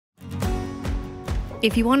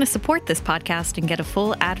If you want to support this podcast and get a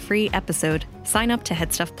full ad-free episode, sign up to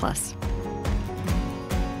Headstuff Plus.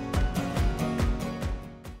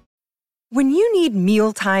 When you need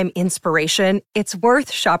mealtime inspiration, it's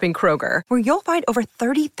worth shopping Kroger, where you'll find over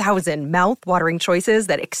 30,000 mouth-watering choices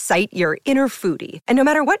that excite your inner foodie. And no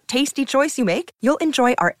matter what tasty choice you make, you'll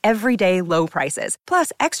enjoy our everyday low prices,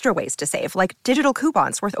 plus extra ways to save, like digital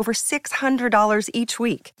coupons worth over $600 each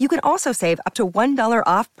week. You can also save up to $1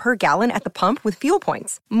 off per gallon at the pump with fuel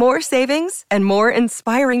points. More savings and more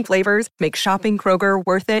inspiring flavors make shopping Kroger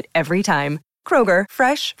worth it every time. Kroger,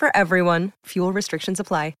 fresh for everyone. Fuel restrictions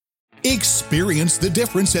apply. Experience the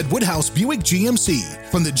difference at Woodhouse Buick GMC.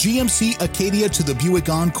 From the GMC Acadia to the Buick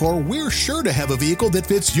Encore, we're sure to have a vehicle that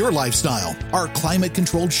fits your lifestyle. Our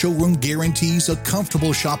climate-controlled showroom guarantees a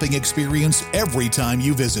comfortable shopping experience every time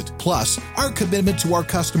you visit. Plus, our commitment to our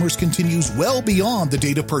customers continues well beyond the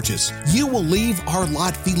date of purchase. You will leave our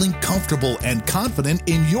lot feeling comfortable and confident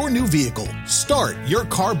in your new vehicle. Start your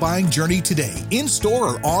car buying journey today,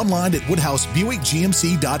 in-store or online at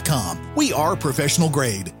WoodhouseBuickGMC.com. We are professional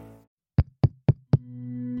grade.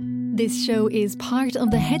 This show is part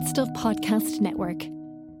of the Headstuff Podcast Network.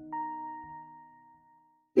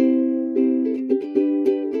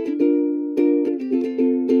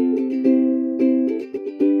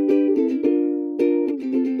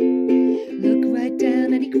 Look right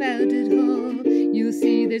down any crowded hall, you'll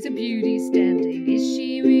see there's a beauty standing. Is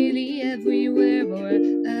she really everywhere or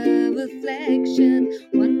a reflection?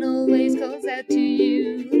 One always calls out to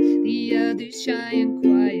you, the other's shy and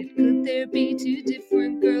quiet. Could there be two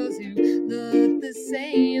different girls who look the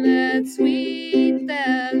same at Sweet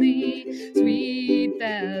Valley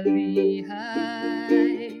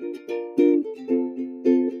High?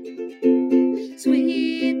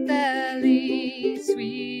 Sweet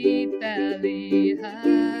Valley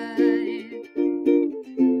High.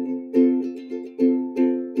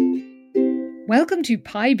 Welcome to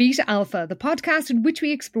Pi Beta Alpha, the podcast in which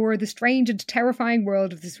we explore the strange and terrifying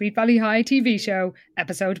world of the Sweet Valley High TV show,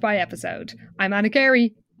 episode by episode. I'm Anna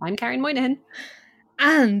Carey. I'm Karen Moynihan.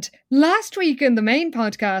 And last week in the main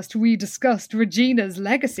podcast, we discussed Regina's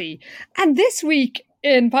legacy. And this week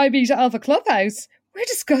in Pi Beta Alpha Clubhouse, we're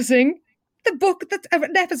discussing the book that's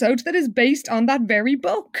an episode that is based on that very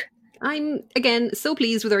book. I'm, again, so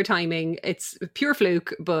pleased with our timing. It's pure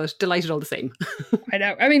fluke, but delighted all the same. I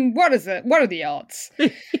know. I mean, what is it? What are the odds? Yeah.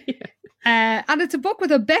 And it's a book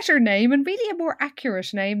with a better name and really a more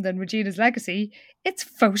accurate name than Regina's Legacy. It's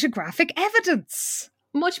Photographic Evidence.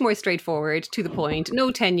 Much more straightforward, to the point. No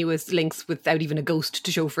tenuous links without even a ghost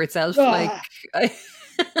to show for itself.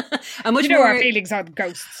 And much more, our feelings on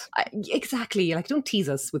ghosts. Exactly. Like, don't tease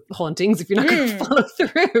us with hauntings if you're not going to follow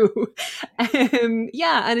through. And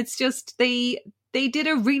it's just they did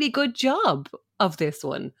a really good job of this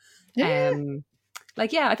one. Yeah.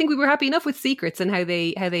 I think we were happy enough with Secrets and how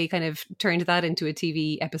they kind of turned that into a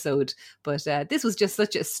TV episode. But this was just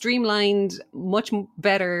such a streamlined, much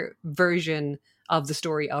better version of the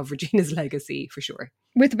story of Regina's Legacy, for sure.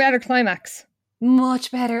 With a better climax.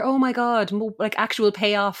 Much better. Oh my God. Like actual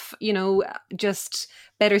payoff, just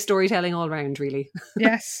better storytelling all around, really.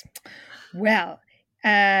 Yes. Well,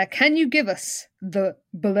 can you give us the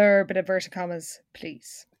blurb in inverted commas,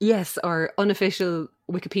 please? Yes, our unofficial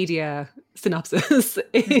Wikipedia synopsis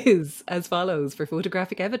is as follows for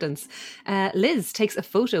Photographic Evidence. Liz takes a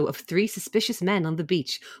photo of 3 suspicious men on the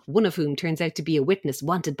beach, one of whom turns out to be a witness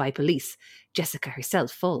wanted by police. Jessica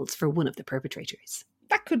herself falls for one of the perpetrators.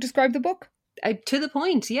 That could describe the book. To the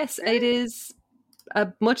point, yes. It is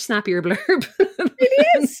a much snappier blurb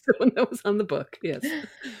It is. than the one that was on the book, yes.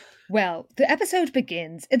 Well, the episode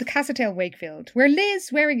begins in the Castledale Wakefield, where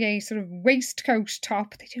Liz, wearing a sort of waistcoat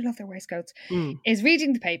top, they do love their waistcoats, is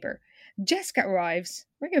reading the paper. Jessica arrives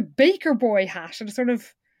wearing a baker boy hat and a sort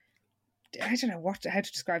of, I don't know how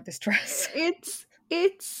to describe this dress. It's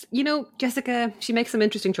Jessica, she makes some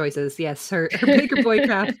interesting choices. Yes, her baker boy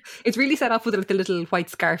cap. It's really set off with the little white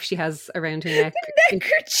scarf she has around her neck. The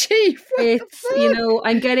neckerchief.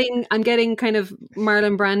 I'm getting kind of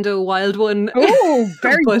Marlon Brando Wild One. Oh,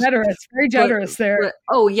 very generous there.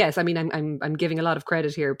 Oh yes, I mean I'm giving a lot of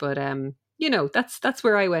credit here, but that's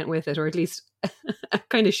where I went with it, or at least a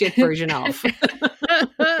kind of shit version of.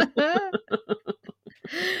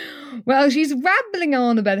 Well, she's rambling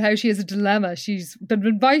on about how she has a dilemma. She's been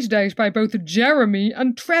invited out by both Jeremy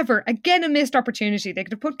and Trevor. Again, a missed opportunity. They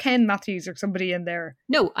could have put Ken Matthews or somebody in there.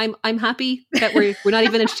 No, I'm happy that we're not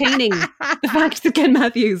even entertaining the fact that Ken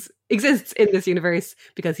Matthews exists in this universe,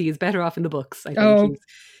 because he is better off in the books. I think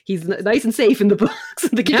he's nice and safe in the books.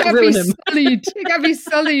 They can't ruin him. Sullied. He can't be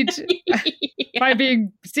sullied by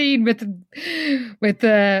being seen with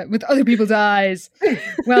other people's eyes.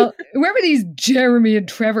 Well, whoever these Jeremy and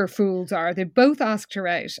Trevor fools are, they both asked her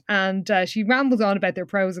out, and she rambles on about their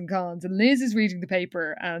pros and cons. And Liz is reading the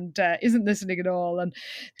paper and isn't listening at all, and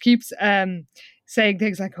keeps saying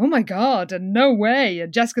things like, "Oh my God," and "No way."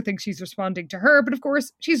 And Jessica thinks she's responding to her, but of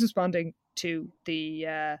course she's responding to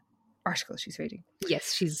the article she's reading.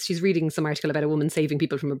 Yes, she's reading some article about a woman saving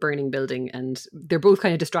people from a burning building, and they're both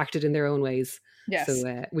kind of distracted in their own ways. Yes.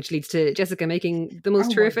 So, which leads to Jessica making the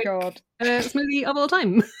most terrific smoothie of all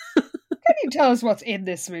time. Can you tell us what's in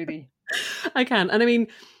this smoothie? I can. And I mean,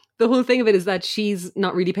 the whole thing of it is that she's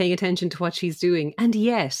not really paying attention to what she's doing. And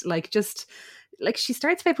yet, she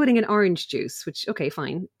starts by putting in orange juice, which, okay,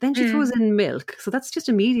 fine. Then she throws in milk. So that's just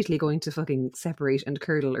immediately going to fucking separate and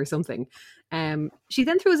curdle or something. She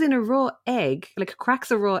then throws in a raw egg, cracks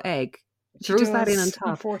a raw egg, throws that in on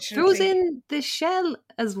top, throws in the shell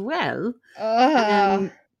as well,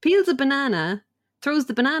 peels a banana, throws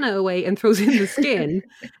the banana away and throws in the skin.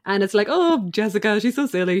 And it's like, oh, Jessica, she's so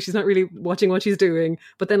silly. She's not really watching what she's doing.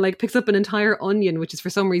 But then picks up an entire onion, which is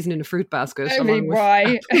for some reason in a fruit basket. I mean,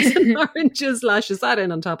 why? And oranges, lashes that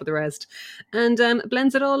in on top of the rest. And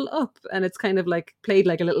blends it all up. And it's kind of played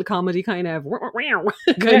like a little comedy kind of moment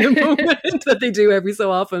that they do every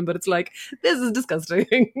so often. But it's like, this is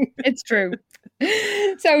disgusting. It's true.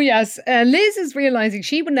 So yes, Liz is realising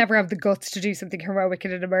she would never have the guts to do something heroic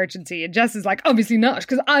in an emergency. And Jess is like, obviously not,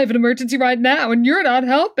 because I have an emergency right now and you're not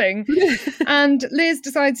helping. And Liz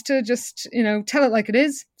decides to just, tell it like it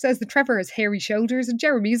is. Says that Trevor has hairy shoulders and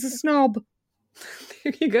Jeremy is a snob.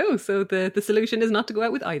 There you go. So the solution is not to go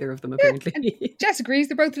out with either of them, apparently. Jess agrees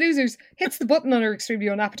they're both losers, hits the button on her extremely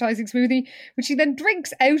unappetizing smoothie, which she then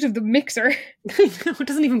drinks out of the mixer. It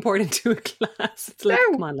doesn't even pour it into a glass. It's like,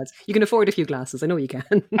 come on, lads. You can afford a few glasses. I know you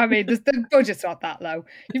can. I mean, the budget's not that low.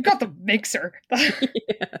 You've got the mixer.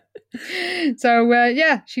 So,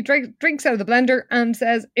 she drinks out of the blender and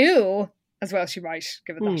says, ew, as well she might,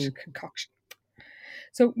 given that concoction.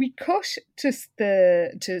 So we cut to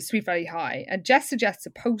Sweet Valley High, and Jess suggests a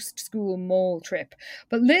post-school mall trip.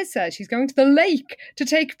 But Liz says she's going to the lake to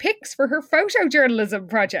take pics for her photojournalism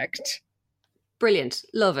project. Brilliant.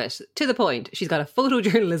 Love it. To the point. She's got a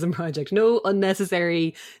photojournalism project. No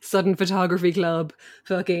unnecessary sudden photography club,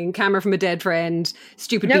 fucking camera from a dead friend,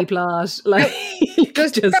 stupid B-plot.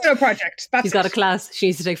 Just a photo project. She's got a class. She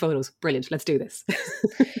needs to take photos. Brilliant. Let's do this.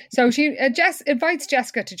 So Jess invites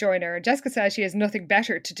Jessica to join her. Jessica says she has nothing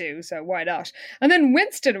better to do, so why not? And then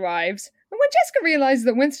Winston arrives. And when Jessica realises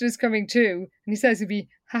that Winston is coming too, and he says he'd be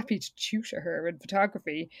happy to tutor her in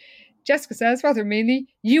photography, Jessica says, rather meanly,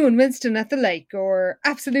 you and Winston at the lake, or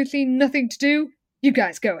absolutely nothing to do. You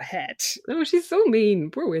guys go ahead. Oh, she's so mean.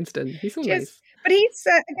 Poor Winston. He's so nice. But he's,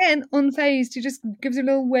 again, unfazed. He just gives her a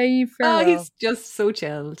little wave. Farewell. Oh, he's just so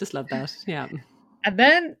chill. Just love that. Yeah. And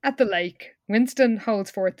then at the lake, Winston holds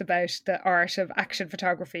forth about the art of action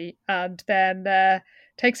photography and then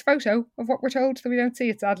takes a photo of what we're told, that we don't see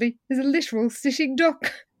it sadly, is a literal sitting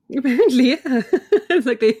duck. Apparently, yeah. It's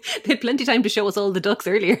like they had plenty of time to show us all the ducks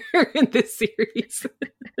earlier in this series.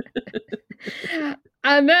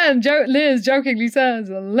 And then Liz jokingly says,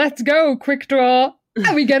 let's go, quick draw.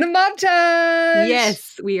 And we get a montage.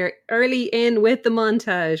 Yes, we are early in with the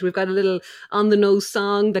montage. We've got a little on the nose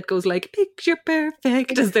song that goes like picture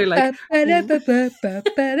perfect, as they're like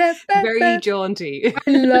very jaunty.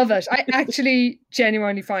 I love it. I actually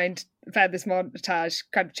genuinely found this montage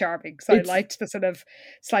kind of charming, because I liked the sort of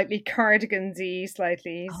slightly cardigan-y,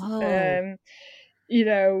 slightly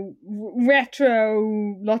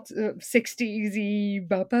retro, lots of 60s-y,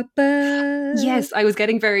 Yes, I was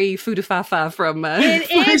getting very Fuda-Fafa from it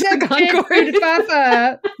is a bit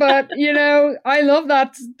Fuda-Fafa, but I love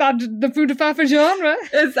that the Fuda-Fafa genre.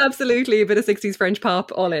 It's absolutely a bit of 60s French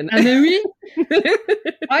pop all in.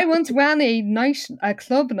 I once ran a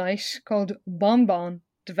club night called Bon Bon,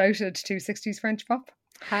 devoted to 60s French pop.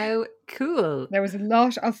 How cool. There was a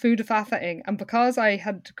lot of Fuda-Fafa-ing, and because I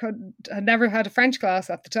had never had a French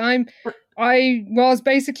class at the time, I was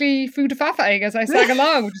basically Fuda-Fafa-ing as I sang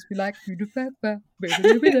along. Would just be like Fuda-Fafa,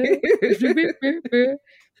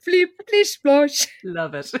 flip, plish, splosh.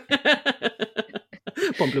 Love it.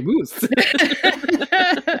 Pamplemousse.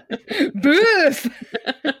 Boof.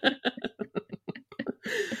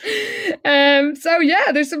 So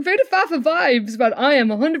yeah, there's some Fuda-Fafa vibes, but I am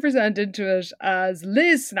 100% into it as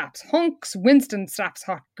Liz snaps hunks, Winston snaps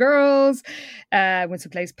hot girls,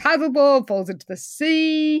 Winston plays paddleball, falls into the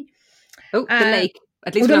sea. Oh, the lake.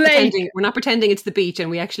 At least Oh, we're the not, lake. we're not pretending it's the beach, and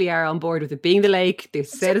we actually are on board with it being the lake. They've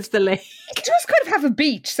said it's the lake. It does kind of have a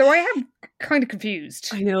beach, so I am kind of confused.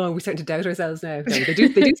 I know, we're starting to doubt ourselves now. No, they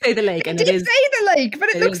do say the lake, and They it did is. say the lake, but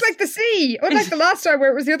it looks is. like the sea. Unlike the last time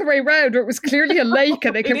where it was the other way around, where it was clearly a lake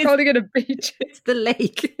and they kept is. calling it a beach. It's the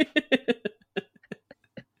lake.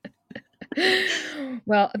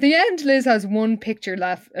 Well, at the end, Liz has one picture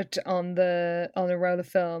left on the roll of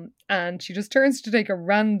film, and she just turns to take a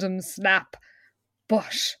random snap.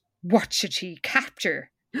 But what should she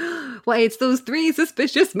capture? Why, it's those three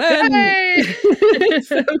suspicious men. Hey!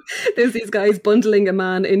 So there's these guys bundling a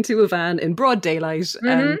man into a van in broad daylight,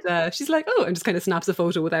 and she's like, oh, and just kind of snaps a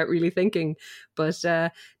photo without really thinking. But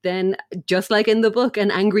then, just like in the book, an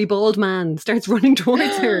angry bald man starts running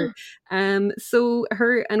towards her. So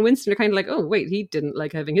her and Winston are kind of like, oh, wait, he didn't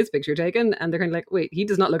like having his picture taken. And they're kind of like, wait, he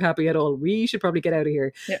does not look happy at all. We should probably get out of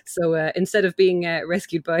here. Yeah. So instead of being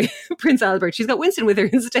rescued by Prince Albert, she's got Winston with her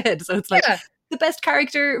instead. So it's like, the best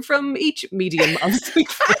character from each medium of Sweet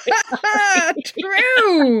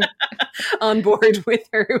True. on board with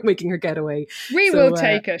her, making her getaway. We will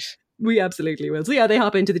take it. We absolutely will. So yeah, they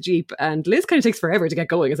hop into the Jeep, and Liz kind of takes forever to get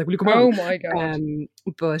going. It's like, will you come on? Oh my God.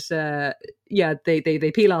 But yeah,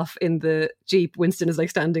 they peel off in the Jeep. Winston is like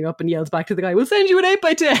standing up and yells back to the guy, we'll send you an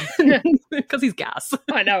 8x10, because he's gas.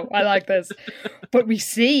 I know, I like this. But we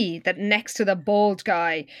see that next to the bald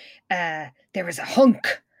guy, there is a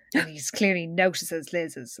hunk. And he's clearly notices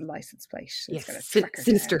Liz's license plate. Yes, got a tracker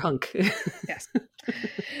sinister down. hunk. Yes.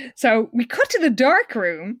 So we cut to the dark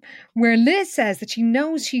room where Liz says that she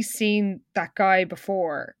knows she's seen that guy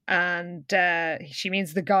before, and she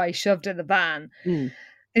means the guy shoved in the van. Mm.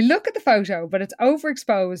 They look at the photo, but it's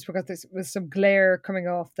overexposed because there was some glare coming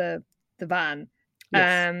off the van.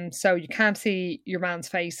 Yes. So you can't see your man's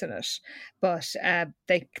face in it, but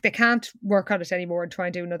they can't work on it anymore and try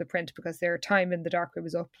and do another print because their time in the dark room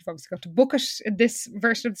is up. You've obviously got to book it in this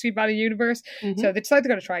version of the Sweet Valley universe, so they decide they're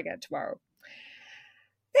going to try again tomorrow.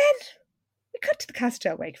 Then we cut to the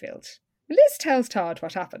Castle Wakefield. Liz tells Todd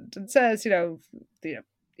what happened and says,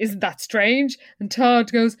 isn't that strange? And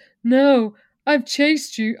Todd goes, no, I've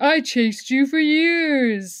chased you. I chased you for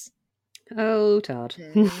years. Oh, Todd.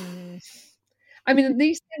 I mean, at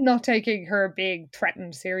least they're not taking her being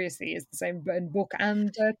threatened seriously is the same in book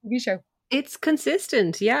and TV show. It's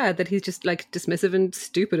consistent, yeah, that he's just like dismissive and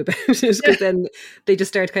stupid about it. Because then they just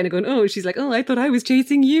start kind of going, oh, she's like, oh, I thought I was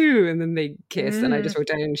chasing you. And then they kiss, and I just wrote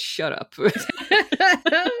down, shut up.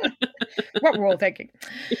 What we're all thinking.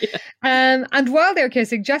 Yeah. And while they're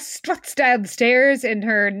kissing, Jess struts down the stairs in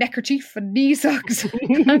her neckerchief and knee socks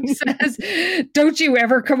and says, don't you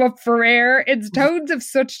ever come up for air, in tones of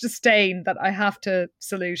such disdain that I have to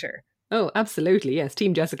salute her. Oh, absolutely, yes.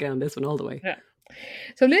 Team Jessica on this one all the way. Yeah.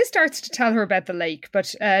 So Liz starts to tell her about the lake,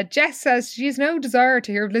 but Jess says she has no desire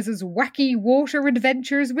to hear of Liz's wacky water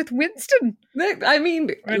adventures with Winston. I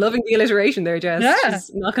mean, loving the alliteration there, Jess. Yeah.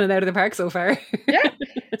 She's knocking it out of the park so far. Yeah.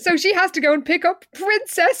 So she has to go and pick up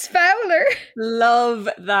Princess Fowler. Love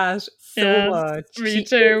that so much. Me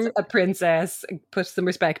too. Is a princess. Put some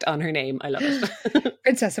respect on her name. I love it.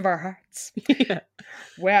 Princess of our hearts. Yeah.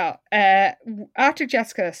 Well, after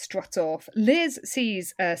Jessica struts off, Liz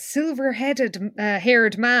sees a silver-headed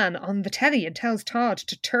haired man on the telly and tells Todd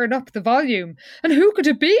to turn up the volume. And who could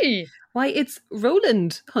it be? Why, it's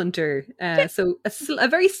Roland Hunter. So a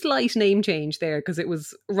very slight name change there, because it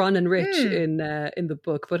was Ron and Rich in the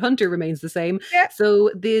book, but Hunter remains the same. Yeah.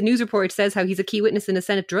 So the news report says how he's a key witness in a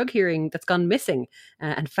Senate drug hearing that's gone missing,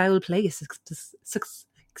 and foul play is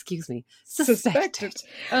suspected.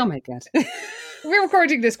 Oh my God. We're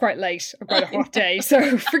recording this quite late on quite a hot day,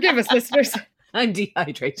 so forgive us, listeners. I'm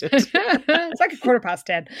dehydrated. It's like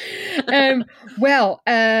 10:15. Well,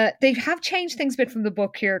 they have changed things a bit from the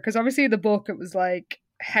book here, because obviously in the book it was like,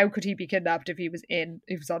 how could he be kidnapped if he was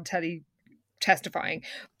on telly testifying?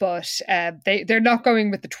 But they're not going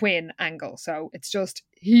with the twin angle, so it's just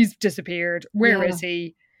he's disappeared. Where is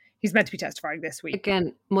he? He's meant to be testifying this week.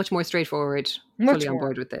 Again, much more straightforward. Fully on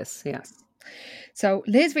board with this. Yes. So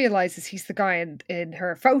Liz realizes he's the guy in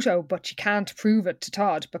her photo, but she can't prove it to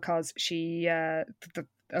Todd because because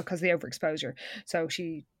of the overexposure. So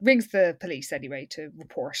she rings the police anyway to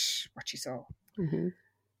report what she saw. Mm-hmm.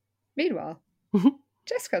 Meanwhile,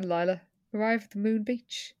 Jessica and Lila arrive at the Moon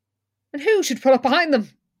Beach. And who should pull up behind them?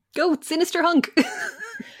 Go, Sinister Hunk.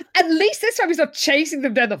 At least this time he's not chasing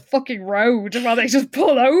them down the fucking road while they just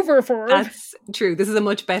pull over for him. That's true. This is a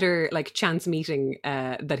much better like chance meeting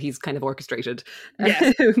that he's kind of orchestrated.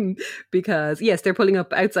 Yes. Because yes, they're pulling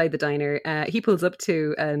up outside the diner. He pulls up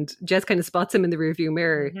too, and Jess kind of spots him in the rearview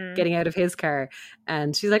mirror getting out of his car.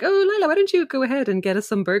 And she's like, "Oh, Lila, why don't you go ahead and get us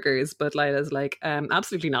some burgers?" But Lila's like,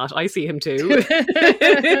 "Absolutely not. I see him too."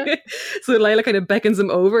 So Lila kind of beckons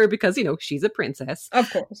him over because, you know, she's a princess.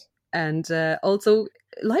 Of course. And also,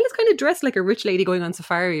 Lila's kind of dressed like a rich lady going on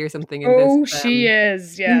safari or something. In this, she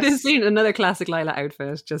is, yes. In this scene, another classic Lila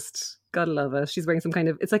outfit. Just gotta love it. She's wearing some kind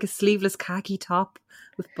of, it's like a sleeveless khaki top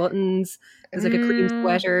with buttons. There's like a cream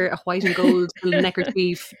sweater, a white and gold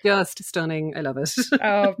neckerchief. Just stunning. I love it.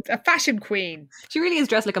 Oh, a fashion queen. She really is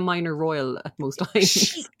dressed like a minor royal at most times.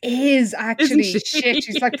 She is, actually. Isn't she? Shit,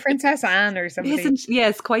 she's like Princess Anne or something.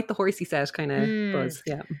 Yes, quite the horsey set kind of buzz.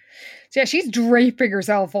 Yeah. So yeah, she's draping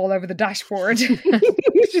herself all over the dashboard.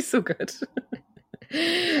 She's so good.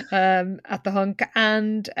 At the hunk,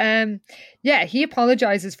 and he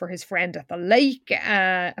apologizes for his friend at the lake.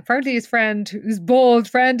 Apparently his friend, his bald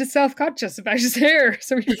friend, is self-conscious about his hair,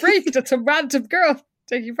 so he freaked at some random girl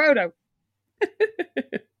taking a photo.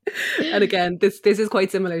 And again, this is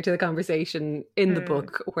quite similar to the conversation in the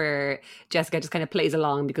book where Jessica just kind of plays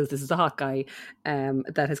along because this is a hot guy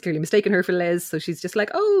that has clearly mistaken her for Liz. So she's just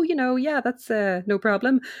like, oh, you know, yeah, that's no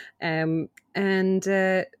problem. Lila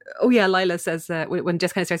says, when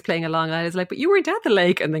Jess kind of starts playing along, Lila's like, but you weren't at the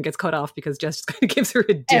lake, and then gets cut off because Jess just kind of gives her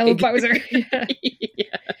a dig. Elbows her. Yeah.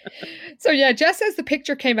 Yeah. So yeah, Jess says the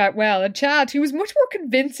picture came out well, and Chad, who was much more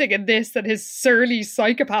convincing in this than his surly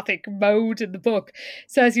psychopathic mode in the book,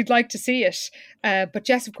 says he'd like to see it. But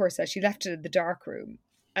Jess, of course, says she left it in the dark room.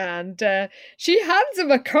 And she hands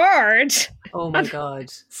him a card. Oh my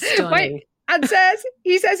God. Stunning. And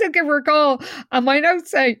he says he'll give her a call. And my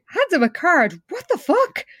notes say, hands him a card. What the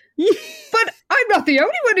fuck? But I'm not the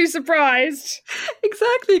only one who's surprised.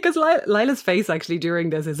 Exactly, because Lila's face actually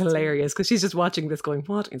during this is hilarious because she's just watching this going,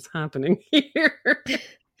 what is happening here?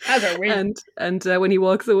 As are we. And when he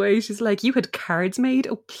walks away, she's like, you had cards made?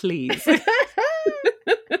 Oh, please.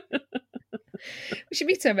 She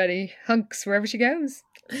meets so many hunks wherever she goes.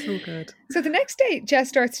 So good. So the next day, Jess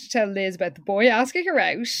starts to tell Liz about the boy asking her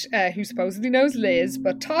out, who supposedly knows Liz,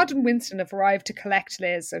 but Todd and Winston have arrived to collect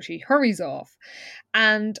Liz, so she hurries off.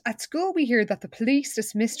 And at school, we hear that the police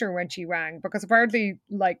dismissed her when she rang, because apparently,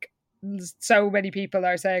 like, so many people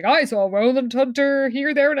are saying, I saw Roland Hunter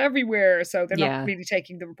here, there, and everywhere. So they're not really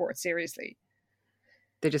taking the report seriously.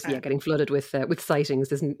 They're just getting flooded with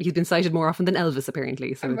sightings. He's been sighted more often than Elvis,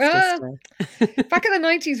 apparently. So it's back in the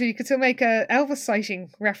 90s, you could still make a Elvis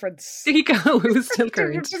sighting reference. There you go. It was still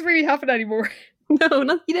current. It doesn't really happen anymore.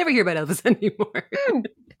 No, you never hear about Elvis anymore.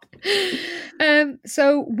 No.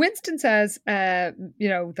 So Winston says,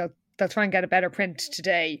 they'll try and get a better print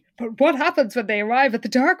today. But what happens when they arrive at the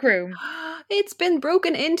dark room? It's been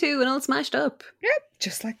broken into and all smashed up. Yep,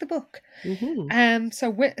 just like the book. Mm-hmm.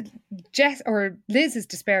 So Jess or Liz is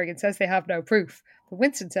despairing and says they have no proof. But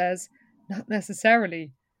Winston says, not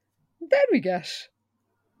necessarily. Then we get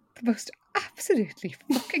the most absolutely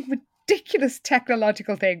fucking ridiculous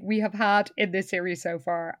technological thing we have had in this series so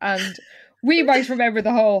far. And we might remember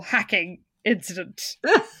the whole hacking incident.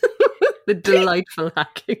 The delightful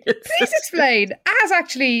hacking incident. Please explain, as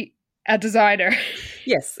actually a designer.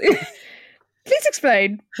 Yes. Please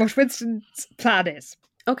explain what Winston's plan is.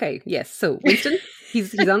 Okay, yes. So Winston,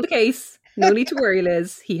 he's on the case. No need to worry,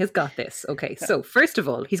 Liz. He has got this. Okay, so first of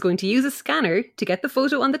all, he's going to use a scanner to get the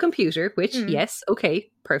photo on the computer, which, yes,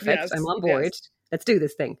 okay, perfect. Yes, I'm on board. Yes. Let's do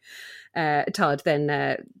this thing. Todd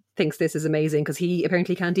then thinks this is amazing because he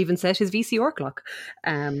apparently can't even set his VCR clock.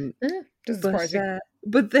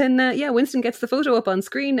 But then, Winston gets the photo up on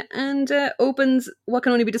screen and opens what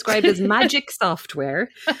can only be described as magic software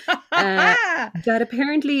that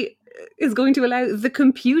apparently is going to allow the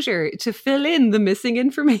computer to fill in the missing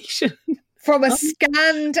information. From a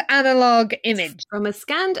scanned analog image. From a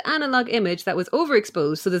scanned analog image that was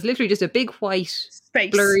overexposed. So there's literally just a big white, space,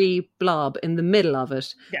 blurry blob in the middle of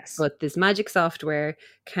it. Yes. But this magic software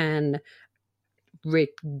can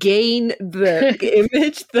regain the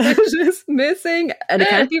image that is missing, and it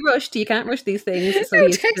can't be rushed. You can't rush these things. So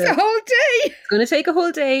it takes a whole day. It's going to take a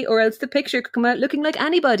whole day, or else the picture could come out looking like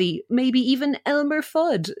anybody, maybe even Elmer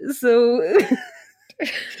Fudd. So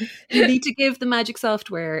you need to give the magic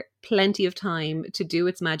software plenty of time to do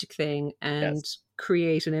its magic thing and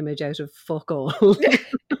create an image out of fuck all.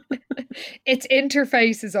 Its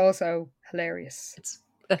interface is also hilarious. It's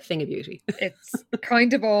a thing of beauty. It's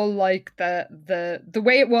kind of all like the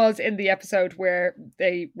way it was in the episode where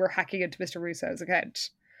they were hacking into Mr. Russo's account.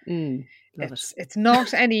 Love it. It's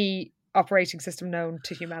not any operating system known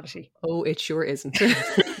to humanity. Oh, it sure isn't.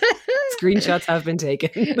 Screenshots have been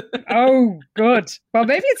taken. Oh, good. Well,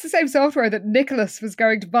 maybe it's the same software that Nicholas was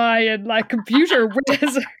going to buy in like Computer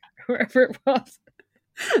Whiz or wherever it was.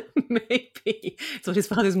 Maybe. It's what his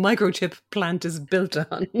father's microchip plant is built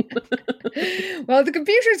on. Well, the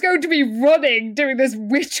computer is going to be running doing this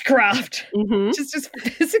witchcraft, which is just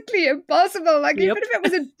physically impossible. Like, even if it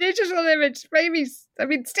was a digital image, maybe, I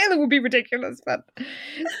mean, still it would be ridiculous, but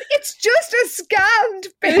it's just a scanned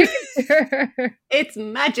picture. It's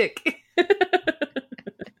magic.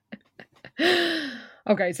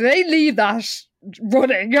 Okay, so they leave that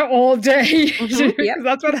running all day. Yep.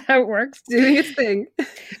 That's how it works. Doing its thing.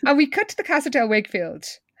 And we cut to the Casa del Wakefield.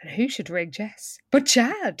 And who should ring Jess but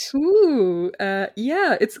Chad? Ooh,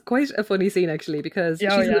 yeah, it's quite a funny scene actually, because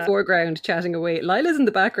she's in the foreground chatting away. Lila's in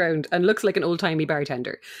the background and looks like an old-timey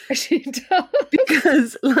bartender. She does.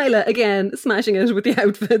 Because Lila, again, smashing it with the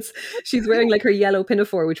outfits. She's wearing like her yellow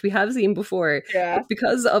pinafore, which we have seen before. Yeah. But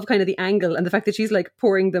because of kind of the angle and the fact that she's like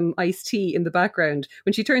pouring them iced tea in the background,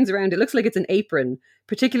 when she turns around, it looks like it's an apron.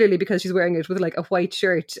 Particularly because she's wearing it with like a white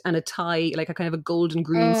shirt and a tie, like a kind of a golden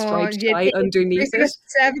green striped tie underneath it.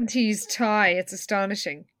 70s tie. It's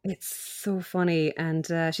astonishing. It's so funny. And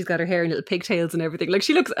she's got her hair in little pigtails and everything. Like,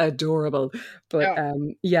 she looks adorable. But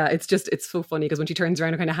yeah, it's so funny because when she turns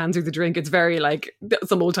around and kind of hands her the drink, it's very like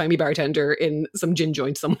some old timey bartender in some gin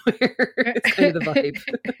joint somewhere. It's kind of the vibe.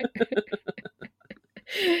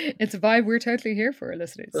 It's a vibe we're totally here for,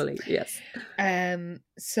 listeners. Fully, yes.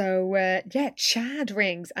 So Chad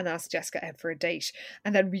rings and asks Jessica out for a date.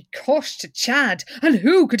 And then we cut to Chad. And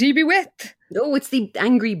who could he be with? Oh, it's the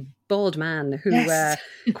angry bald man who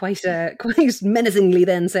quite menacingly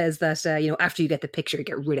then says that, after you get the picture,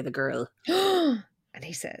 get rid of the girl. And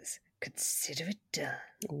he says, consider it done.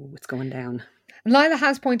 Oh, it's going down. And Lila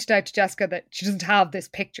has pointed out to Jessica that she doesn't have this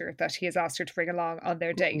picture that he has asked her to bring along on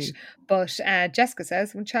their date. But Jessica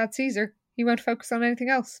says when Chad sees her, he won't focus on anything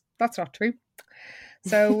else. That's not true.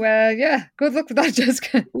 So, good luck with that,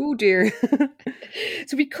 Jessica. Oh, dear.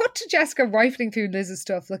 So we cut to Jessica rifling through Liz's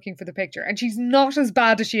stuff looking for the picture. And she's not as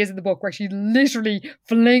bad as she is in the book, where she literally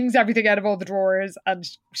flings everything out of all the drawers and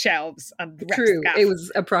shelves. And true, it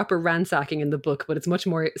was a proper ransacking in the book, but it's much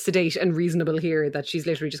more sedate and reasonable here, that she's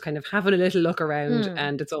literally just kind of having a little look around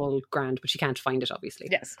and it's all grand, but she can't find it, obviously.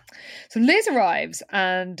 Yes. So Liz arrives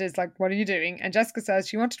and is like, what are you doing? And Jessica says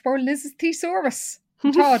she wanted to borrow Liz's thesaurus.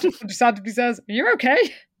 Todd understandably says, are you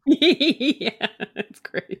okay? Yeah, it's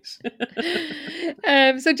great.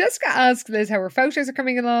 So Jessica asks Liz how her photos are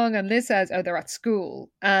coming along, and Liz says, they're at school.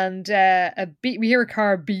 And we hear a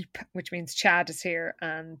car beep, which means Chad is here.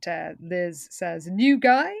 And Liz says, a new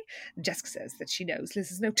guy? And Jessica says that she knows Liz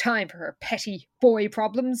has no time for her petty boy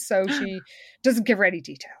problems, so she doesn't give her any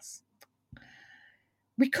details.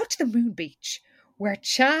 We cut to the moon beach, where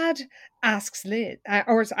Chad asks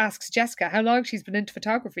asks Jessica how long she's been into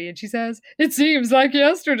photography, and she says, it seems like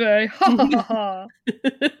yesterday. Ha ha ha.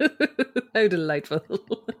 How delightful.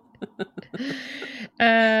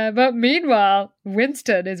 But meanwhile,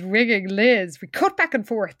 Winston is ringing Liz. We cut back and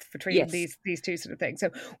forth between these two sort of things.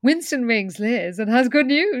 So Winston rings Liz and has good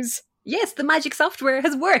news. Yes, the magic software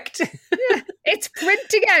has worked. Yeah, it's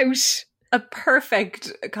printing out a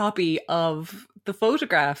perfect copy of the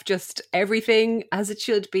photograph, just everything as it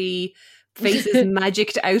should be, faces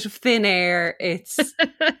magicked out of thin air. It's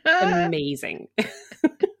amazing. I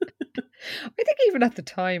think even at the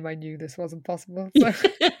time I knew this wasn't possible. So.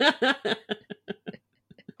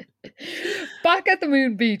 Back at the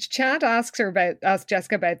moon beach, Chad asks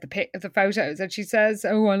Jessica about the photos, and she says,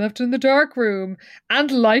 I left it in the dark room. And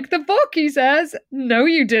like the book, he says, no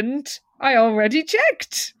you didn't. I already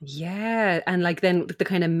checked. Yeah, and like then the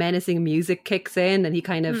kind of menacing music kicks in, and he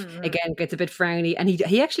kind of again gets a bit frowny, and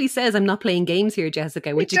he actually says, I'm not playing games here,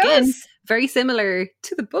 Jessica, which again, very similar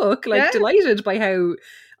to the book. Like, delighted by how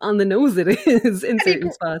on the nose it is in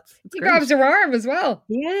certain spots. He grabs her arm as well.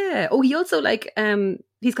 Yeah. Oh, he also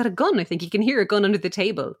he's got a gun, I think. He can hear a gun under the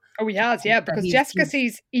table. Oh, he has, yeah, because Jessica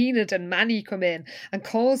sees Enid and Manny come in and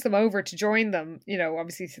calls them over to join them,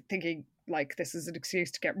 obviously thinking like this is an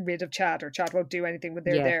excuse to get rid of Chad, or Chad won't do anything when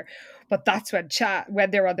they're there. But that's when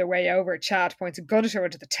they're on their way over, Chad points a gun at her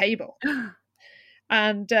under the table.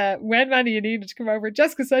 And when Manny and Enid come over,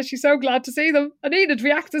 Jessica says she's so glad to see them, and Enid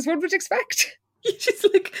reacts as one would expect. She's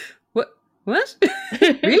like, what?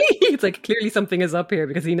 Really? It's like, clearly something is up here,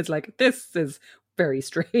 because Enid's like, this is very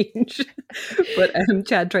strange. But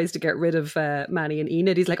Chad tries to get rid of Manny and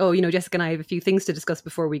Enid. He's like, Jessica and I have a few things to discuss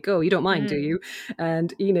before we go. You don't mind, do you?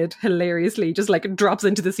 And Enid hilariously just like drops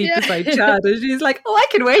into the seat beside Chad, and she's like, I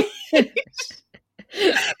can wait.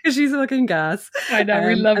 Because she's fucking gas. I know,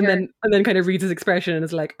 we love her. And then kind of reads his expression and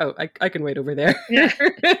is like, oh, I can wait over there. Yeah.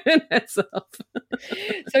 That's off.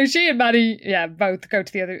 So she and Maddie, both go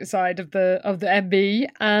to the other side of the MB,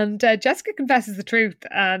 and Jessica confesses the truth,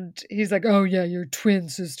 and he's like, oh yeah, your twin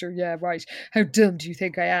sister, yeah, right. How dumb do you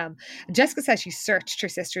think I am? And Jessica says she searched her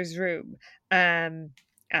sister's room, and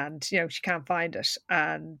she can't find it,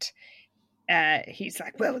 and he's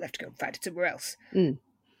like, well, we'll have to go and find it somewhere else. And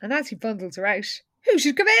as he bundles her out, who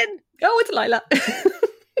should come in? Oh, it's Lila.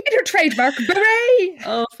 In her trademark beret.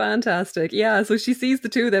 Oh, fantastic. Yeah, so she sees the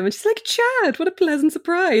two of them and she's like, Chad, what a pleasant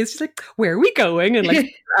surprise. She's like, where are we going? And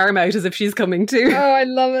like, arm out as if she's coming too. Oh, I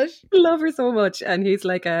love it. Love her so much. And he's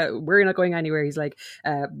like, we're not going anywhere. He's like,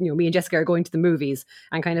 me and Jessica are going to the movies,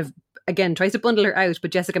 and kind of, again, tries to bundle her out,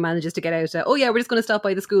 but Jessica manages to get out. Oh yeah, we're just going to stop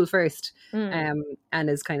by the school first. And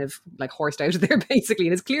is kind of like horsed out of there basically.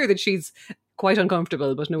 And it's clear that she's quite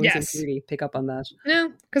uncomfortable, but no one seems to really pick up on that.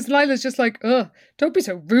 No, because Lila's just like, don't be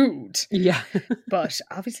so rude. Yeah. But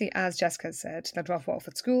obviously, as Jessica said, they'll drop off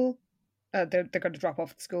at school. They're going to drop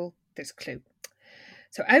off at school. There's a clue.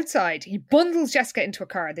 So outside, he bundles Jessica into a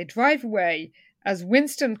car. They drive away as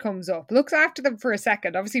Winston comes up, looks after them for a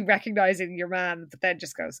second, obviously recognizing your man, but then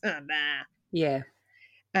just goes, oh, nah. Yeah.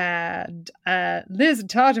 And Liz and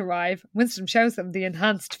Todd arrive. Winston shows them the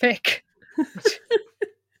enhanced fic.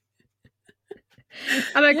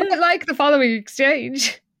 And I quite like the following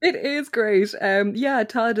exchange. It is great.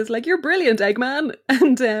 Todd is like, you're brilliant, Eggman.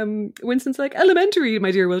 And Winston's like, elementary,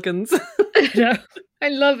 my dear Wilkins. I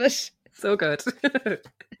love it. So good.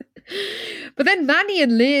 But then Manny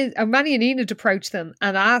and Enid approach them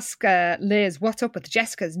and ask Liz what's up with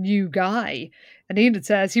Jessica's new guy. And Enid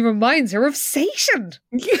says he reminds her of Satan.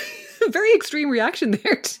 Very extreme reaction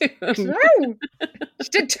there too. No, she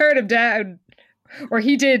did turn him down. Or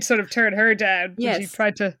he did sort of turn her down when she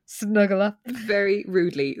tried to snuggle up. Very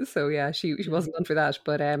rudely. So yeah, she wasn't on for that.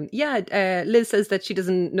 But Liz says that she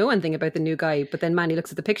doesn't know anything about the new guy. But then Manny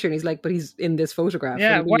looks at the picture and he's like, but he's in this photograph.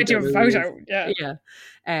 Yeah, why do you have a photo?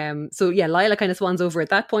 Yeah. Lila kind of swans over at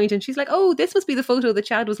that point and she's like, oh, this must be the photo that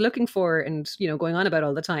Chad was looking for and, going on about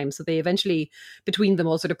all the time. So they eventually, between them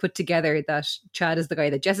all, sort of put together that Chad is the guy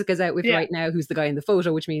that Jessica's out with right now, who's the guy in the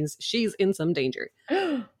photo, which means she's in some danger.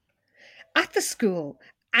 At the school,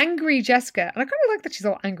 angry Jessica, and I kind of like that she's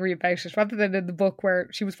all angry about it, rather than in the book where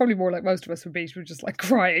she was probably more like most of us would be. She was just like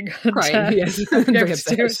crying. Yes. Very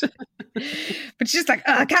upset. But she's just like,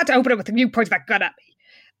 I can't open it with the new points that gun at me.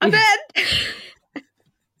 And then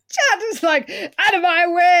Chad is like, out of my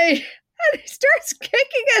way. And he starts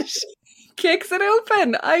kicking it. Kicks it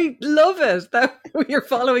open. I love it that we are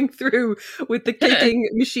following through with the kicking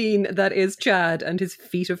machine that is Chad and his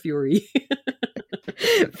feet of fury.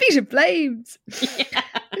 Feet of flames. Yeah.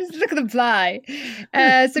 Just look at them fly.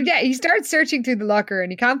 He starts searching through the locker,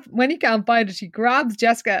 and when he can't find it, he grabs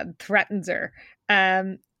Jessica and threatens her.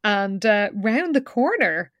 And round the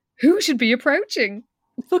corner, who should be approaching?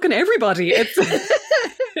 Fucking everybody.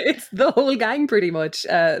 It's the whole gang pretty much.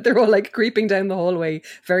 They're all like creeping down the hallway,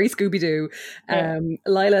 very Scooby-Doo.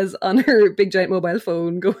 Lila's on her big giant mobile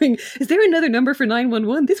phone going, is there another number for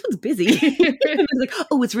 911? This one's busy. And it's like,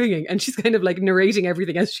 oh, it's ringing. And she's kind of like narrating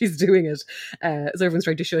everything as she's doing it. So everyone's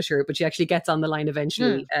trying to shush her, but she actually gets on the line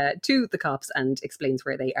eventually to the cops and explains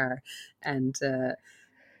where they are. And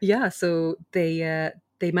so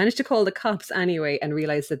they managed to call the cops anyway and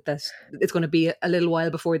realize that it's going to be a little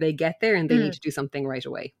while before they get there and they need to do something right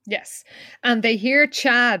away. Yes. And they hear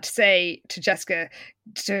Chad say to Jessica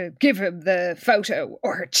to give him the photo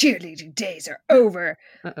or her cheerleading days are over.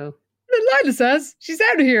 Uh-oh. And Lila says, she's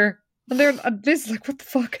out of here. And Liz is like, what the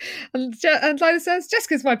fuck? And Lila says,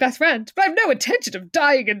 Jessica's my best friend, but I've no intention of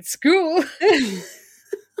dying in school.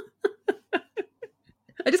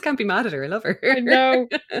 I just can't be mad at her. I love her. I know.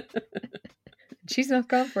 She's not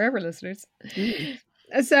gone forever, listeners.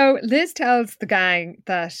 So Liz tells the gang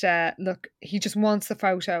that, look, he just wants the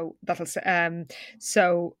photo.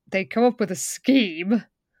 So they come up with a scheme.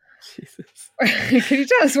 Jesus. Can you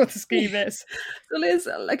tell us what the scheme is? So Liz,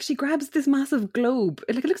 she grabs this massive globe.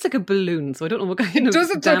 It looks like a balloon, so I don't know what kind of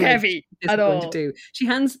doesn't look heavy at all. To do. She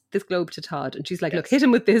hands this globe to Todd and she's like, look, hit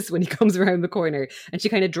him with this when he comes around the corner. And she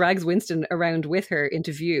kind of drags Winston around with her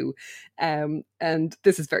into view. And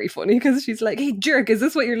this is very funny because she's like, hey, jerk, is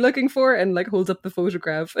this what you're looking for? And like holds up the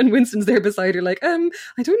photograph. And Winston's there beside her like, I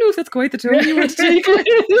don't know if that's quite the tone you want to take.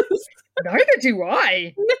 Neither do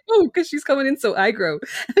I. No, because she's coming in so aggro.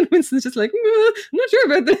 And Winston's just like, I'm not sure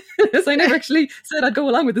about this. I never actually said I'd go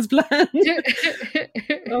along with this plan.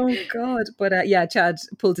 Oh, God. But Chad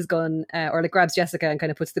pulls his gun or grabs Jessica and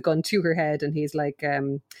kind of puts the gun to her head. And he's like,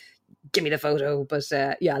 give me the photo. But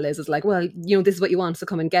yeah, Liz is like, well, this is what you want, so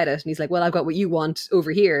come and get it. And he's like, well, I've got what you want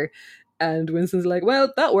over here. And Winston's like,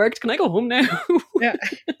 well, that worked. Can I go home now? Yeah.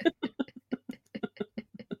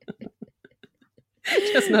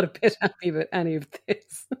 Just not a bit happy about any of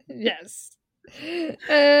this. Yes.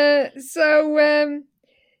 Yeah,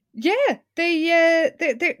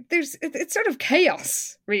 there's it's sort of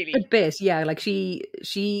chaos, really. A bit, yeah. Like she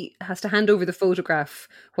has to hand over the photograph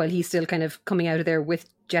while he's still kind of coming out of there with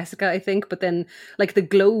Jessica, I think. But then, like, the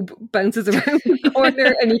globe bounces around the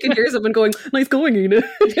corner, and you can hear someone going, "Nice going, Enid."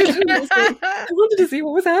 I wanted to see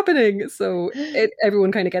what was happening, so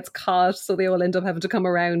everyone kind of gets caught. So they all end up having to come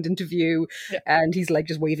around into view, and he's like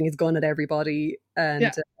just waving his gun at everybody,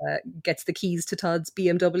 and gets the keys to Todd's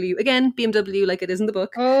BMW again. BMW, like it is in the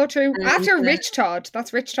book. Oh, true. And, after Rich Todd,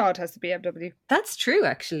 that's Rich Todd has the BMW. That's true,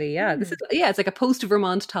 actually. Yeah, this is it's like a post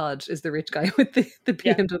Vermont Todd is the rich guy with the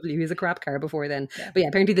BMW. He's a crap car before then, but yeah,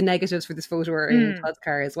 apparently the negatives for this photo are in Todd's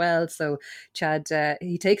car as well. So Chad,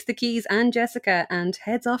 he takes the keys and Jessica and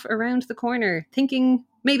heads off around the corner, thinking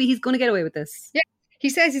maybe he's going to get away with this. Yeah, he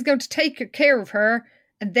says he's going to take care of her,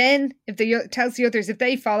 and then tells the others if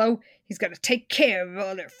they follow, he's going to take care of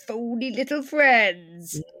all their phony little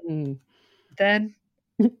friends. Then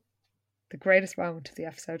the greatest moment of the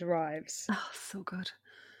episode arrives. Oh, so good.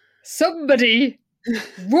 Somebody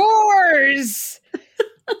roars,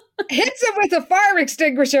 hits him with a fire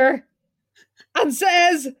extinguisher, and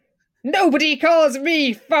says, "Nobody calls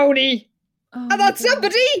me phony." And that's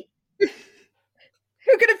somebody. Who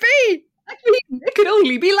could it be? It could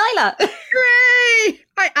only be Lila. Hooray!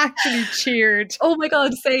 I actually cheered. Oh my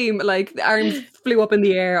god, same. Like, the arms flew up in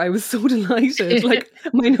the air. I was so delighted. Like,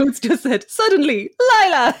 my notes just said, suddenly,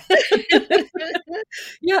 Lila!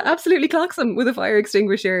 Yeah, absolutely clocks him with a fire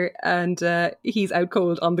extinguisher, and he's out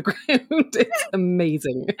cold on the ground. It's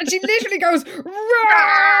amazing. And she literally goes,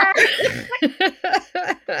 "Roar!"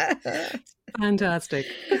 Fantastic.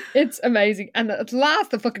 It's amazing. And at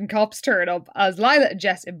last the fucking cops turn up as Lila and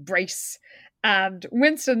Jess embrace. And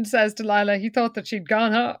Winston says to Lila he thought that she'd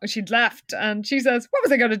gone home, she'd left. And she says, what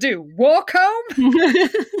was I going to do? Walk home?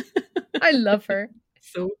 I love her.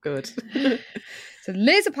 So good. So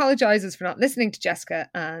Liz apologises for not listening to Jessica,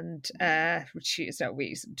 and which she has no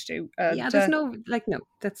reason to do. And,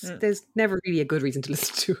 there's never really a good reason to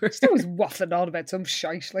listen to her. She's always waffling on about some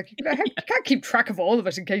shite. Like, you can't keep track of all of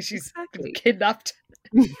it in case she's kidnapped.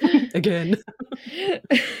 Again.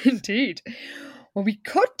 Indeed. Well, we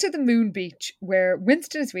cut to the Moon Beach, where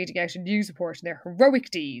Winston is reading out a news report on their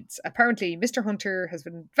heroic deeds. Apparently, Mr. Hunter has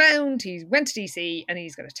been found. He went to DC and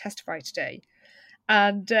he's going to testify today.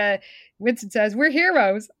 And Winston says, "We're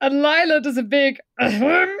heroes." And Lila does a big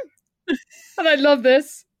ahem. And I love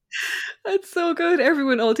this. That's so good.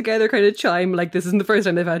 Everyone all together kind of chime like this isn't the first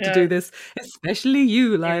time they've had to do this. Especially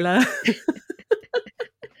you, Lila.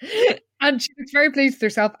 And she looks very pleased with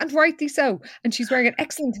herself, and rightly so. And she's wearing an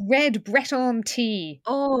excellent red Breton tee.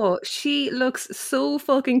 Oh, she looks so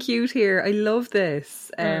fucking cute here. I love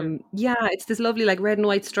this. Yeah, it's this lovely like red and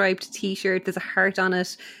white striped t-shirt. There's a heart on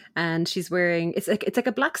it, and she's wearing it's like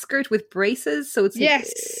a black skirt with braces. So it's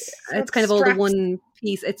it's kind of all the one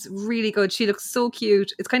piece. It's really good. She looks so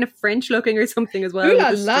cute. It's kind of French looking or something as well. Ooh la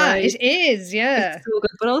la, it is, yeah. It's so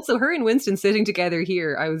good. But also her and Winston sitting together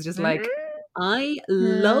here, I was just like, I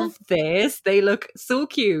love this. They look so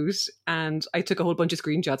cute, and I took a whole bunch of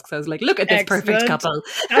screenshots because I was like, "Look at this perfect couple."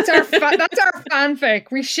 That's our fanfic.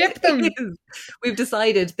 We ship them. We've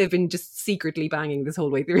decided they've been just secretly banging this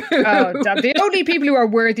whole way through. Oh, damn. The only people who are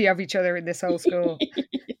worthy of each other in this whole school.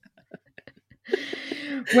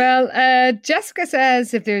 Well, Jessica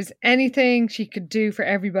says if there's anything she could do for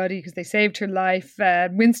everybody because they saved her life,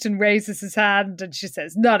 Winston raises his hand and she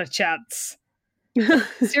says, "Not a chance."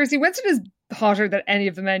 Seriously, Winston is hotter than any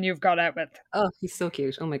of the men you've gone out with. Oh, he's so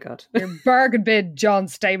cute. Oh my god. Your bargain bid John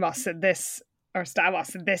Stamos in this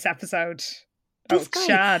episode. This guy,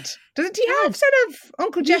 Chad. Doesn't he have sort of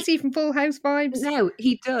Uncle Jesse from Full House vibes? No,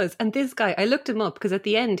 he does. And this guy, I looked him up because at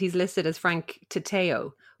the end he's listed as Frank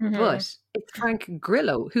Tateo, but it's Frank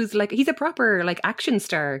Grillo, who's like, he's a proper like action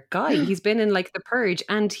star guy. He's been in like The Purge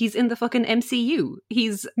and he's in the fucking MCU.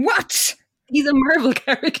 He's a Marvel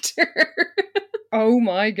character. Oh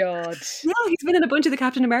my god. Yeah, he's been in a bunch of the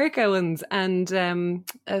Captain America ones and some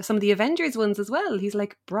of the Avengers ones as well. He's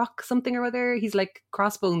like Brock something or other. He's like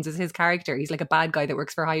Crossbones is his character. He's like a bad guy that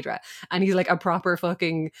works for Hydra. And he's like a proper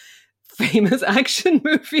fucking famous action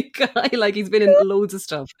movie guy. Like, he's been in loads of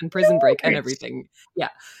stuff and Prison Break and everything. Yeah.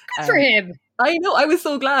 Good for him. I know, I was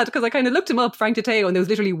so glad because I kind of looked him up, Frank Tateo, and there was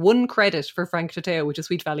literally one credit for Frank Tateo, which is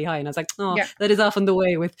Sweet Valley High. And I was like, that is often the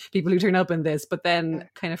way with people who turn up in this. But then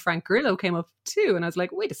kind of Frank Grillo came up too. And I was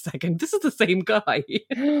like, wait a second, this is the same guy.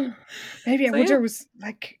 Maybe I wonder, was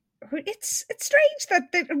like, it's strange that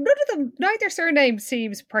none of them, neither surname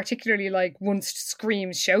seems particularly like one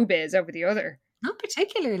screams showbiz over the other. Not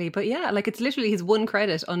particularly, but yeah, like it's literally his one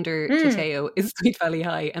credit under Tateo is Sweet Valley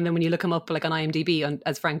High, and then when you look him up like on IMDb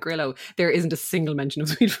as Frank Grillo, there isn't a single mention of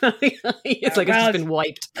Sweet Valley High. It's it's just been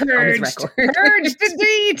wiped on his record. Purged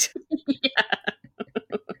indeed.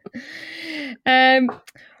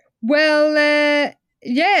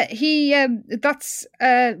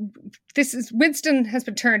 This is Winston has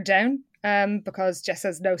been turned down because Jess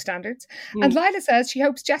has no standards. And Lila says she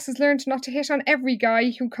hopes Jess has learned not to hit on every guy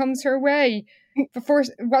who comes her way before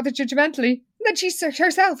rather judgmentally. And then she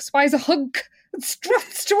herself spies a hunk and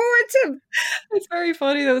struts towards him. It's very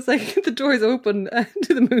funny though. It's like the doors open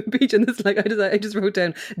to the Moon Beach, and it's like I just wrote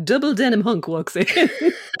down double denim hunk walks in.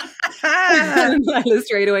 And Lila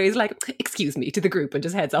straight away is like, excuse me, to the group, and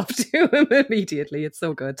just heads off to him immediately. It's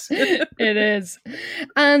so good. It is.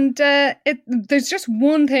 And there's just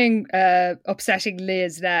one thing upsetting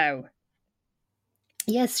Liz now.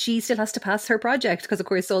 Yes, she still has to pass her project because, of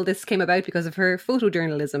course, all this came about because of her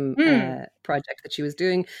photojournalism project that she was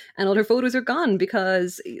doing, and all her photos are gone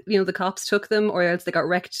because, the cops took them or else they got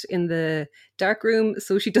wrecked in the darkroom,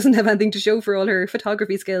 so she doesn't have anything to show for all her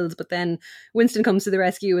photography skills. But then Winston comes to the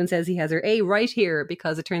rescue and says he has her A right here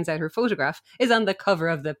because it turns out her photograph is on the cover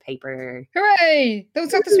of the paper. Hooray!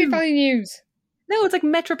 Those are the Sweet Valley News. No, it's like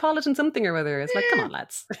Metropolitan something or other. It's like, come on,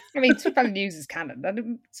 lads. I mean, Sweet Valley News is canon.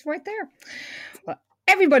 It's right there. Well,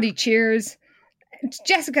 everybody cheers.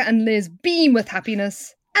 Jessica and Liz beam with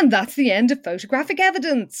happiness. And that's the end of photographic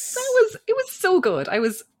evidence. It was so good. I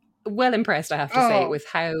was well impressed, I have to say, with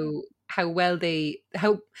how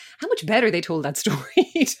much better they told that story,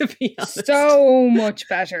 to be honest. So much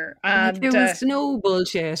better. And there was no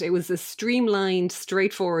bullshit. It was a streamlined,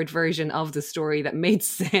 straightforward version of the story that made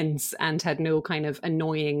sense and had no kind of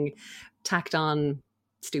annoying, tacked on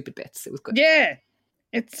stupid bits. It was good. Yeah.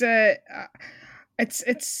 It's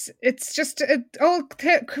just all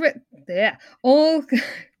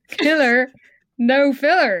killer, no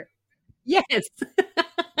filler. Yes.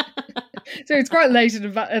 So it's quite late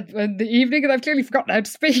in the evening, and I've clearly forgotten how to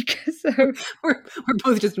speak. So we're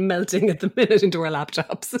both just melting at the minute into our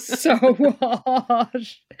laptops. So hot.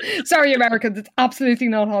 Sorry, Americans, it's absolutely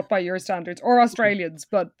not hot by your standards, or Australians,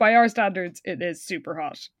 but by our standards, it is super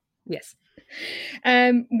hot. Yes.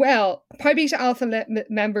 Well, Pi Beta Alpha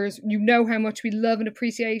members, you know how much we love and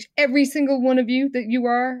appreciate every single one of you, that you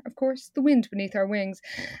are, of course, the wind beneath our wings.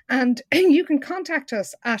 And you can contact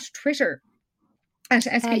us at Twitter at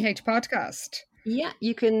SVH Podcast. Yeah,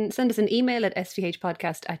 you can send us an email at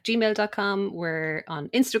svhpodcast@gmail.com. We're on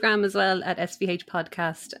Instagram as well at SVH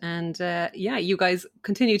Podcast. And you guys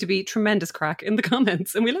continue to be tremendous crack in the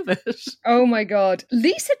comments, and we love it. Oh my God.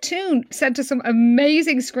 Lisa Toon sent us some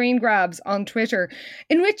amazing screen grabs on Twitter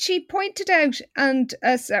in which she pointed out, and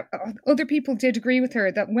other people did agree with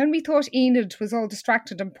her, that when we thought Enid was all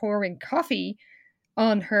distracted and pouring coffee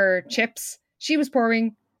on her chips, she was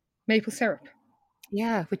pouring maple syrup.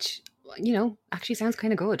 Yeah, which, actually sounds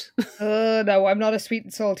kind of good. No, I'm not a sweet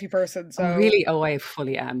and salty person. So really? Oh, I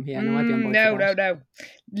fully am. Yeah, no, I'd be on board. No.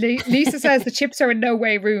 Lisa says the chips are in no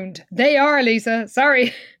way ruined. They are, Lisa.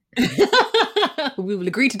 Sorry. We will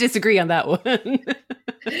agree to disagree on that one.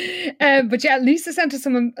 But yeah, Lisa sent us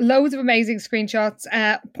loads of amazing screenshots,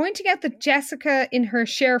 pointing out that Jessica, in her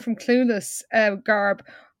Cher from Clueless garb,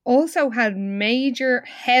 also had major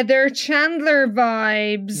Heather Chandler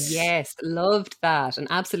vibes. Yes, loved that, and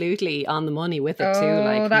absolutely on the money with it too.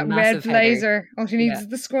 Like that red blazer. Heather. All she needs is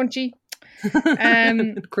the scrunchie.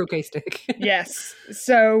 Croquet stick. Yes.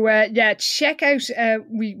 So check out.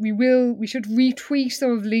 We should retweet some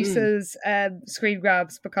of Lisa's screen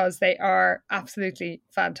grabs because they are absolutely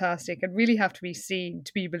fantastic and really have to be seen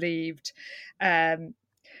to be believed.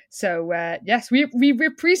 So, yes, we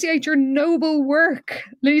appreciate your noble work,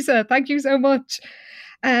 Lisa. Thank you so much.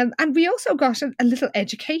 And we also got a little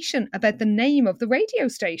education about the name of the radio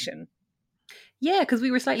station. Yeah, because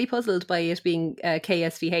we were slightly puzzled by it being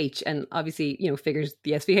KSVH, and obviously, figures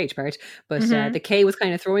the SVH part, but the K was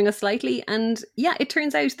kind of throwing us slightly. And yeah, it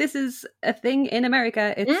turns out this is a thing in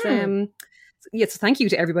America. It's yes, thank you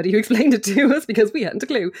to everybody who explained it to us because we hadn't a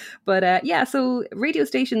clue. But so radio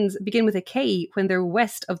stations begin with a K when they're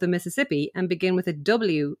west of the Mississippi and begin with a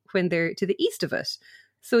W when they're to the east of it.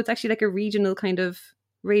 So it's actually like a regional kind of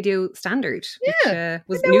radio standard, Yeah,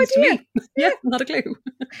 which was no news idea. to me. Yeah, not a clue.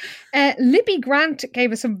 Libby Grant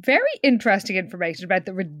gave us some very interesting information about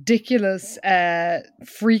the ridiculous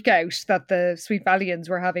freak out that the Sweet Valians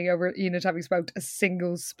were having over Enid having smoked a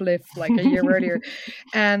single spliff like a year earlier.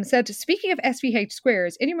 Said, speaking of SVH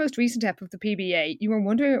squares, in your most recent ep of the PBA, you were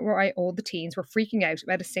wondering why all the teens were freaking out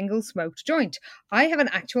about a single smoked joint. I have an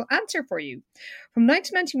actual answer for you. From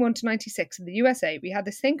 1991 to 96 in the USA, we had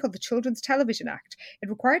this thing called the Children's Television Act. It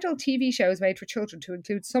required all TV shows made for children to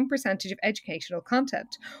include some percentage of educational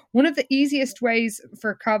content. One of the easiest ways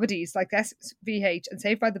for comedies like SVH and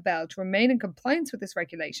Saved by the Bell to remain in compliance with this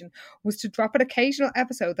regulation was to drop an occasional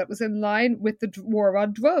episode that was in line with the war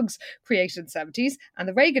on drugs, created in the 70s, and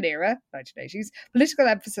the Reagan era, 1980s, political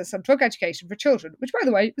emphasis on drug education for children, which, by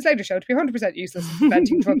the way, was later shown to be 100% useless in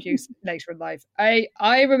preventing drug use later in life. I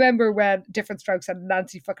remember when Different Strokes had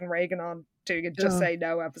Nancy fucking Reagan on doing a Just Say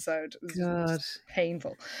No episode. It was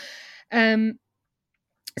painful.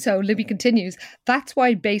 So Libby continues, that's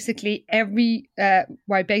why basically every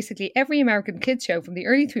American kids show from the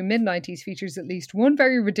early through mid-90s features at least one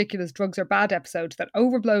very ridiculous drugs are bad episode that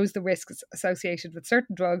overblows the risks associated with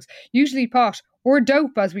certain drugs, usually pot or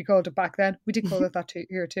dope as we called it back then. We did call it that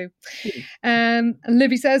here too. And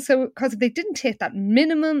Libby says, so because if they didn't hit that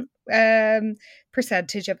minimum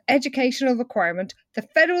percentage of educational requirement, the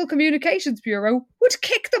Federal Communications Bureau would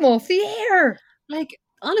kick them off the air. Like,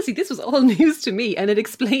 honestly, this was all news to me, and it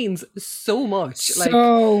explains so much.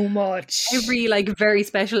 So much. Every very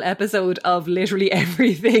special episode of literally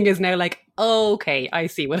everything is now like, oh, okay, I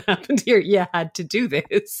see what happened here. You had to do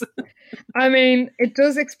this. I mean, it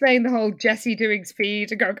does explain the whole Jessie doing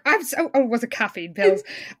speed and going, was it caffeine pills?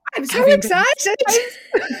 I'm so excited.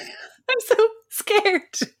 I'm so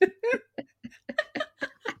scared.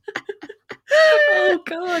 Oh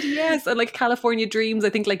God, yes. And California Dreams, I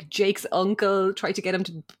think Jake's uncle tried to get him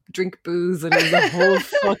to drink booze, and it was a whole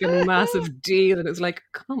fucking massive deal, and it was like,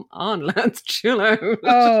 come on lads, chill out.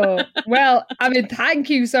 Oh, well, I mean, thank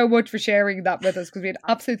you so much for sharing that with us, because we had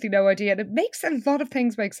absolutely no idea, and it makes a lot of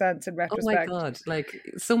things make sense in retrospect. Oh my God,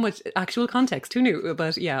 so much actual context. Who knew?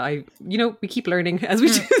 But yeah, we keep learning as we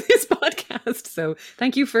do this podcast, so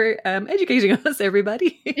thank you for educating us,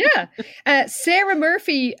 everybody. Yeah. Sarah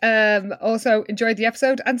Murphy also enjoyed the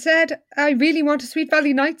episode and said, I really want a Sweet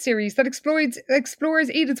Valley Night series that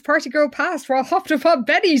explores Edith's party girl past while hopped upon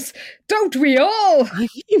Benny's. Don't we all? I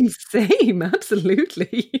mean, same,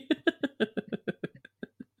 absolutely.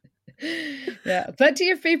 Yeah, plenty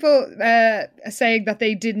of people saying that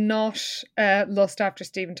they did not lust after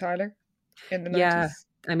Steven Tyler in the 90s. Yeah.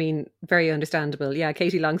 I mean, very understandable. Yeah,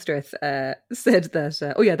 Katie Longstreth said that,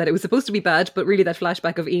 that it was supposed to be bad, but really that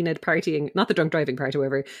flashback of Enid partying, not the drunk driving part,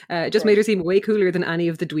 however, just made her seem way cooler than any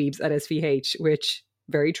of the dweebs at SVH, which,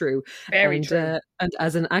 very true. Very true. And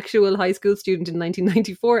as an actual high school student in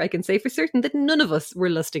 1994, I can say for certain that none of us were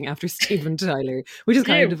lusting after Steven Tyler, which is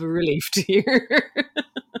kind of a relief to hear.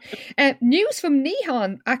 News from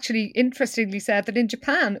Nihon actually interestingly said that in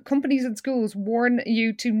Japan, companies and schools warn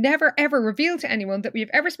you to never ever reveal to anyone that we have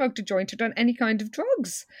ever smoked a joint or done any kind of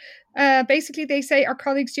drugs. Basically, they say our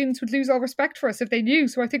colleague students would lose all respect for us if they knew,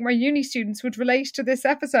 so I think my uni students would relate to this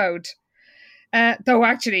episode. Though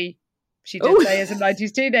actually, she did say as a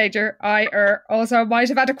 90s teenager, I also might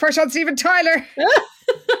have had a crush on Steven Tyler.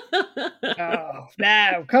 Oh,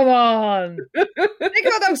 now, come on. Think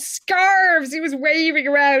of all those scarves he was waving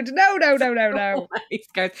around. No.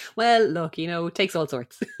 Scarves. Well, look, it takes all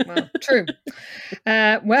sorts. Well, true.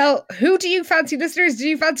 Well, who do you fancy, listeners? Do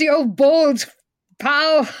you fancy old bald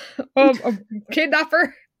pal of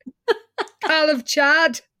kidnapper? Pal of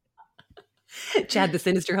Chad? Chad the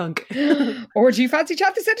Sinister Hunk. Or do you fancy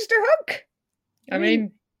Chad the Sinister Hunk? I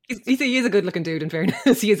mean... He is a good-looking dude, in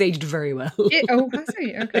fairness. He has aged very well. Has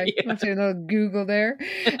he? Okay. Yeah. I'll do a little Google there.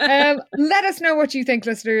 Let us know what you think,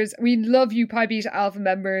 listeners. We love you, Pi Beta Alpha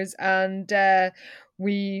members, and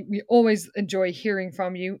we always enjoy hearing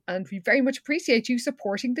from you, and we very much appreciate you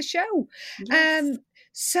supporting the show. Yes.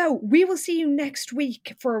 So we will see you next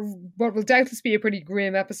week for what will doubtless be a pretty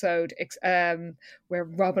grim episode, where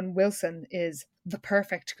Robin Wilson is the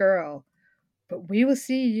perfect girl. But we will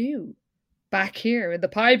see you back here in the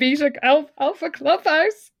Pi Beta Alpha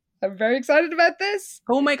Clubhouse. I'm very excited about this.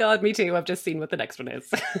 Oh my God, me too. I've just seen what the next one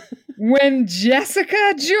is. When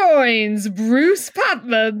Jessica joins Bruce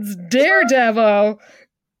Patman's Daredevil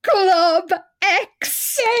Club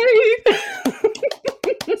X. Yay!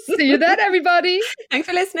 See you then, everybody. Thanks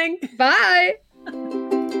for listening. Bye.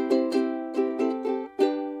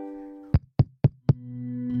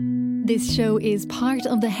 This show is part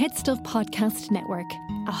of the Head Stuff Podcast Network,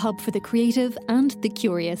 a hub for the creative and the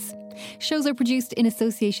curious. Shows are produced in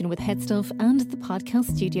association with Headstuff and the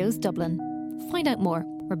Podcast Studios Dublin. Find out more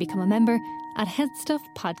or become a member at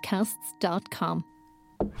headstuffpodcasts.com.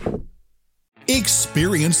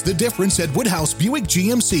 Experience the difference at Woodhouse Buick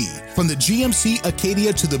GMC. From the GMC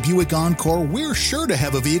Acadia to the Buick Encore, we're sure to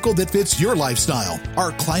have a vehicle that fits your lifestyle.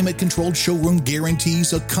 Our climate-controlled showroom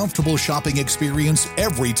guarantees a comfortable shopping experience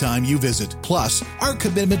every time you visit. Plus, our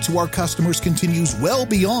commitment to our customers continues well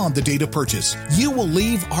beyond the date of purchase. You will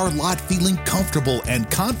leave our lot feeling comfortable and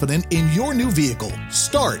confident in your new vehicle.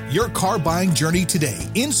 Start your car buying journey today,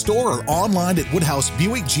 in-store or online at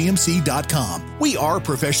WoodhouseBuickGMC.com. We are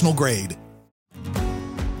professional grade.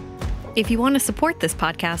 If you want to support this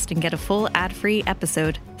podcast and get a full ad-free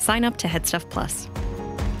episode, sign up to Headstuff Plus.